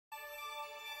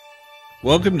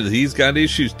Welcome to These Got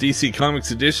Issues DC Comics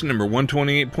Edition number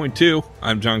 128.2.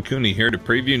 I'm John Cooney here to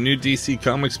preview new DC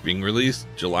Comics being released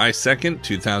July 2nd,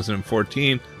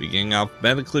 2014, beginning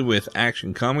alphabetically with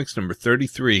Action Comics number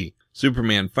 33.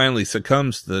 Superman finally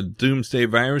succumbs to the Doomsday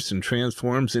virus and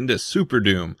transforms into Super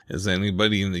Doom. Is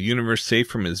anybody in the universe safe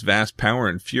from his vast power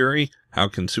and fury? How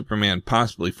can Superman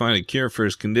possibly find a cure for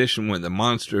his condition when the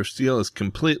monster of steel has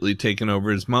completely taken over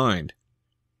his mind?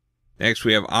 Next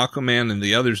we have Aquaman and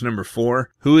the Others number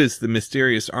 4. Who is the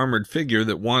mysterious armored figure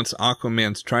that wants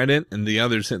Aquaman's trident and the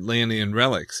other's Atlantean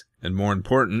relics? And more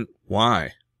important,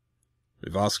 why?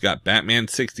 We've also got Batman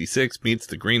 66 meets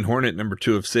the Green Hornet number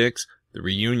 2 of 6. The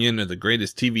reunion of the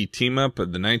greatest TV team-up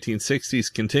of the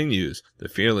 1960s continues. The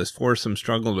fearless foursome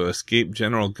struggle to escape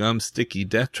General Gum's sticky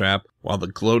death trap, while the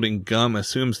gloating Gum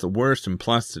assumes the worst and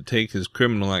plots to take his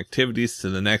criminal activities to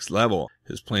the next level.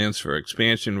 His plans for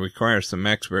expansion require some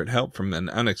expert help from an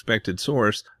unexpected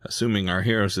source. Assuming our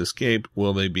heroes escape,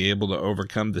 will they be able to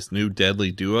overcome this new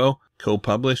deadly duo?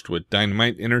 Co-published with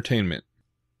Dynamite Entertainment.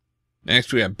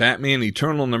 Next we have Batman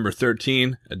Eternal number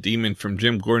 13. A demon from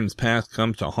Jim Gordon's past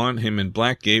comes to haunt him in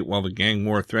Blackgate while the gang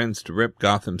war threatens to rip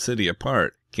Gotham City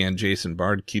apart. Can Jason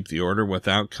Bard keep the order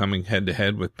without coming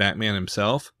head-to-head with Batman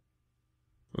himself?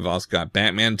 We've also got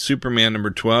Batman Superman number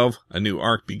 12. A new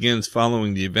arc begins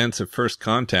following the events of First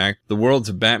Contact. The worlds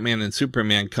of Batman and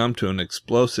Superman come to an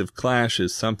explosive clash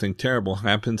as something terrible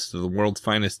happens to the world's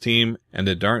finest team, and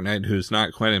a Dark Knight who's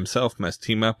not quite himself must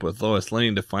team up with Lois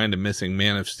Lane to find a missing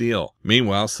Man of Steel.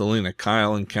 Meanwhile, Selina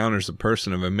Kyle encounters a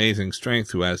person of amazing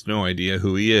strength who has no idea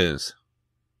who he is.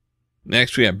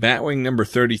 Next we have Batwing number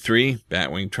 33.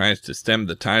 Batwing tries to stem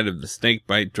the tide of the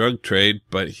snakebite drug trade,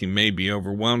 but he may be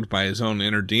overwhelmed by his own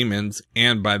inner demons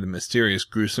and by the mysterious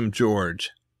gruesome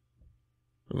George.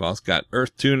 We've also got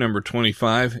Earth 2 number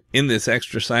 25. In this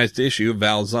extra-sized issue,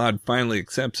 Val Zod finally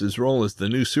accepts his role as the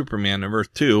new Superman of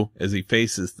Earth 2 as he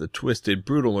faces the twisted,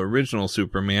 brutal original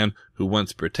Superman who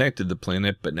once protected the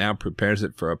planet but now prepares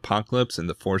it for apocalypse and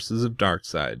the forces of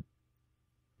Darkseid.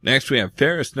 Next we have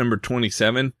Fairest number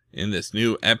 27. In this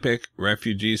new epic,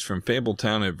 refugees from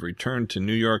Fabletown have returned to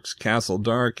New York's Castle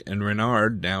Dark, and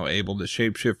Renard, now able to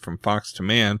shapeshift from fox to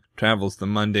man, travels the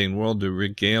mundane world to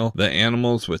regale the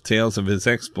animals with tales of his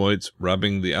exploits,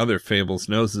 rubbing the other Fable's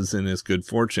noses in his good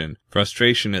fortune.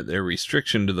 Frustration at their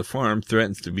restriction to the farm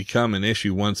threatens to become an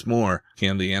issue once more.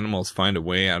 Can the animals find a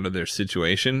way out of their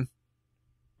situation?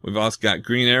 We've also got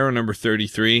Green Arrow number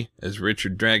 33. As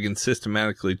Richard Dragon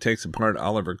systematically takes apart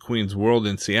Oliver Queen's world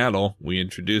in Seattle, we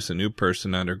introduce a new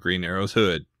person under Green Arrow's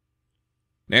hood.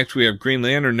 Next we have Green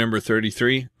Lantern number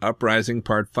 33, Uprising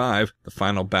Part 5. The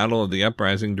final battle of the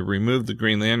Uprising to remove the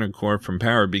Green Lantern Corps from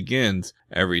power begins.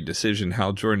 Every decision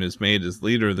Hal Jordan has made as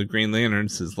leader of the Green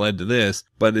Lanterns has led to this,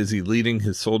 but is he leading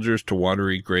his soldiers to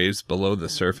watery graves below the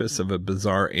surface of a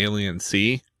bizarre alien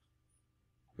sea?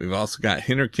 We've also got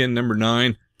Hinterkind number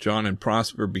 9. John and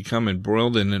Prosper become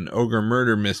embroiled in an ogre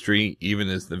murder mystery, even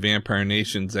as the Vampire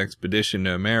Nation's expedition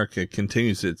to America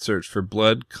continues its search for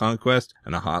blood, conquest,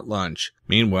 and a hot lunch.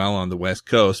 Meanwhile, on the West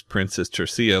Coast, Princess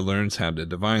Tercia learns how to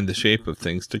divine the shape of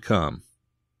things to come.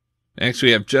 Next we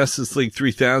have Justice League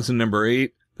 3000 number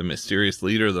 8. The mysterious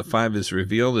leader of the Five is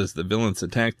revealed as the villains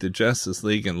attack the Justice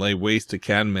League and lay waste to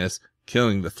Cadmus,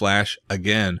 killing the Flash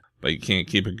again. But you can't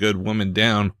keep a good woman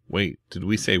down. Wait, did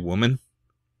we say woman?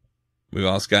 We've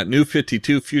also got New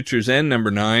 52 Futures End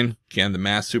number 9. Can the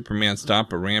masked Superman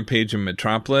stop a rampage in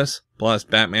Metropolis? Plus,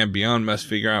 Batman Beyond must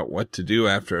figure out what to do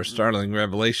after a startling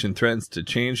revelation threatens to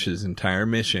change his entire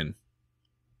mission.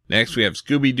 Next we have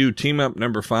Scooby-Doo Team-Up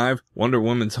number 5. Wonder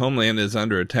Woman's homeland is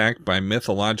under attack by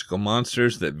mythological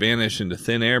monsters that vanish into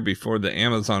thin air before the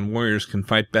Amazon warriors can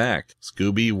fight back.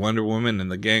 Scooby, Wonder Woman,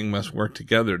 and the gang must work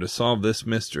together to solve this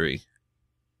mystery.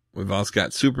 We've also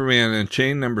got Superman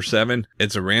Unchained number 7.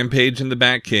 It's a rampage in the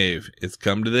Batcave. It's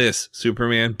come to this.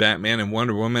 Superman, Batman, and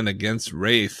Wonder Woman against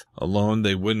Wraith. Alone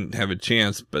they wouldn't have a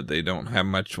chance, but they don't have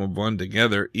much of one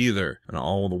together either. And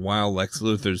all the while Lex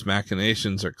Luthor's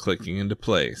machinations are clicking into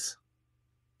place.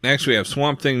 Next we have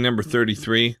Swamp Thing number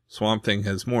 33. Swamp Thing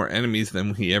has more enemies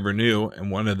than he ever knew,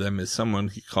 and one of them is someone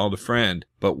he called a friend.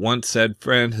 But once said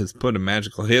friend has put a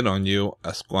magical hit on you,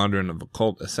 a squadron of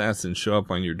occult assassins show up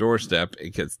on your doorstep,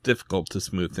 it gets difficult to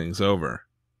smooth things over.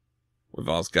 We've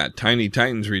also got Tiny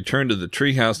Titans return to the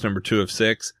Treehouse number 2 of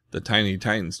 6. The Tiny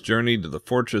Titans journey to the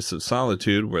Fortress of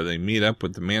Solitude where they meet up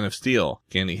with the Man of Steel.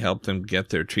 Can he help them get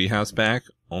their treehouse back?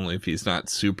 Only if he's not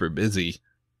super busy.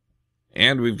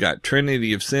 And we've got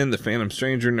Trinity of Sin, the Phantom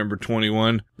Stranger, number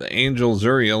 21. The angel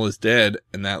Zuriel is dead,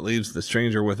 and that leaves the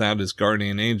stranger without his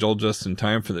guardian angel just in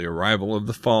time for the arrival of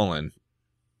the Fallen.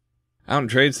 Out in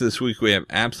trades this week, we have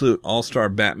Absolute All-Star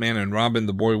Batman and Robin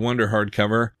the Boy Wonder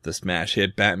hardcover, the smash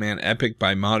hit Batman Epic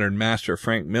by modern master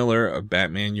Frank Miller of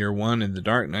Batman Year One and The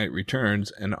Dark Knight Returns,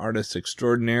 and artists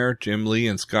extraordinaire Jim Lee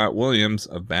and Scott Williams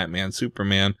of Batman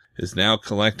Superman is now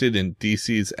collected in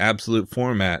DC's Absolute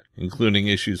format, including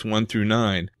issues 1 through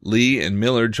 9. Lee and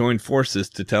Miller joined forces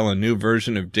to tell a new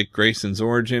version of Dick Grayson's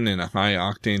origin in a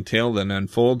high-octane tale that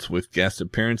unfolds with guest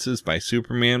appearances by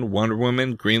Superman, Wonder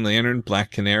Woman, Green Lantern, Black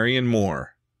Canary, and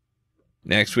more.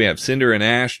 Next, we have Cinder and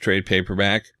Ashe trade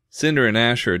paperback. Cinder and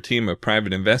Ashe are a team of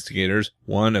private investigators,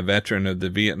 one a veteran of the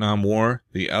Vietnam War,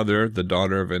 the other the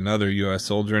daughter of another U.S.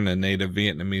 soldier and a native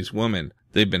Vietnamese woman.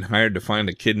 They've been hired to find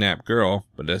a kidnapped girl,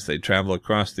 but as they travel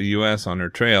across the U.S. on her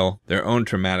trail, their own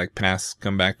traumatic pasts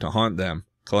come back to haunt them,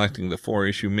 collecting the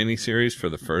 4-issue miniseries for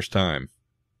the first time.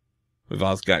 We've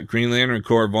also got Green Lantern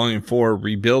Corps Volume 4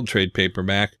 Rebuild trade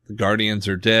paperback. The Guardians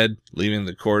are dead, leaving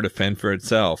the Corps to fend for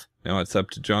itself. Now it's up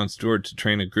to John Stewart to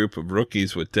train a group of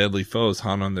rookies with deadly foes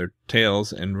hot on their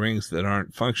tails and rings that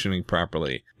aren't functioning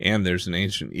properly. And there's an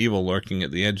ancient evil lurking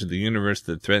at the edge of the universe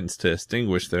that threatens to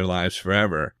extinguish their lives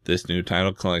forever. This new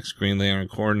title collects Green Lantern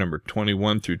Corps number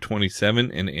 21 through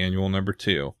 27 and annual number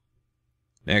 2.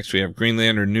 Next, we have Green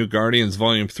Lantern New Guardians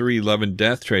Volume 3 Love and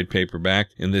Death trade paperback.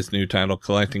 In this new title,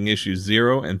 collecting issues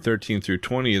 0 and 13 through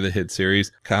 20 of the hit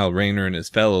series, Kyle Rayner and his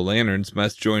fellow Lanterns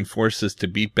must join forces to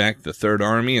beat back the Third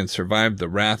Army and survive the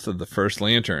wrath of the First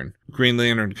Lantern. Green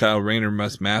Lantern Kyle Rayner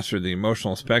must master the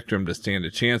emotional spectrum to stand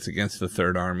a chance against the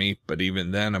Third Army, but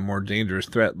even then a more dangerous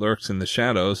threat lurks in the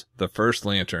shadows, the First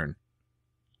Lantern.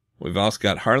 We've also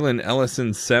got Harlan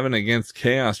Ellison's 7 Against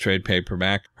Chaos trade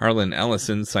paperback. Harlan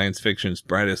Ellison, science fiction's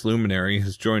brightest luminary,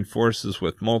 has joined forces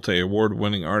with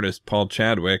multi-award-winning artist Paul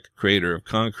Chadwick, creator of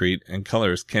Concrete, and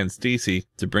colorist Ken Steacy,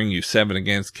 to bring you 7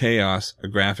 Against Chaos, a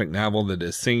graphic novel that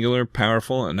is singular,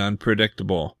 powerful, and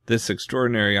unpredictable. This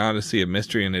extraordinary odyssey of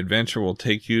mystery and adventure will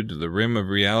take you to the rim of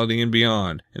reality and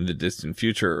beyond. In the distant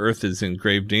future, Earth is in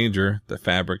grave danger, the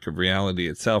fabric of reality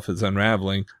itself is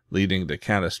unraveling, leading to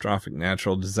catastrophic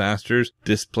natural disasters,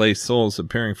 displaced souls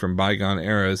appearing from bygone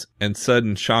eras, and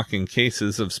sudden shocking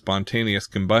cases of spontaneous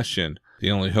combustion. The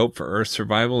only hope for Earth's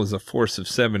survival is a force of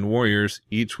 7 warriors,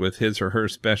 each with his or her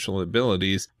special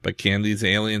abilities, but can these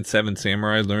alien 7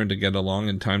 samurai learn to get along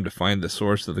in time to find the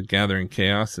source of the gathering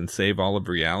chaos and save all of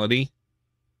reality?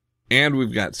 And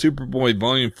we've got Superboy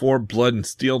Volume 4 Blood and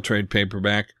Steel trade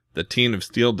paperback. The Teen of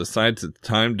Steel decides it's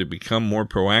time to become more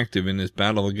proactive in his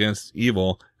battle against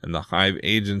evil, and the Hive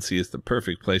Agency is the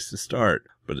perfect place to start.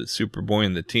 But as Superboy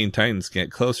and the Teen Titans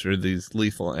get closer to these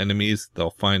lethal enemies,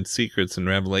 they'll find secrets and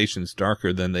revelations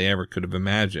darker than they ever could have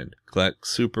imagined. Collect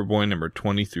Superboy number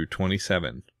 20 through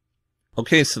 27.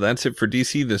 Okay, so that's it for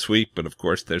DC this week, but of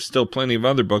course there's still plenty of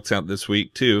other books out this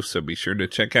week too, so be sure to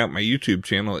check out my YouTube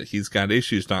channel at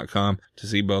he'sgotissues.com to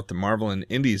see both the Marvel and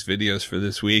Indies videos for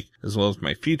this week, as well as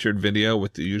my featured video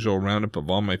with the usual roundup of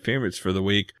all my favorites for the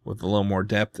week, with a little more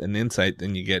depth and insight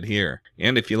than you get here.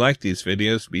 And if you like these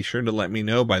videos, be sure to let me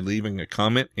know by leaving a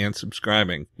comment and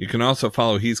subscribing. You can also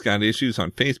follow He's Got Issues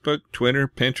on Facebook, Twitter,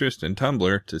 Pinterest, and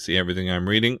Tumblr to see everything I'm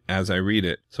reading as I read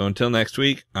it. So until next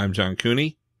week, I'm John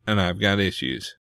Cooney, and I've got issues.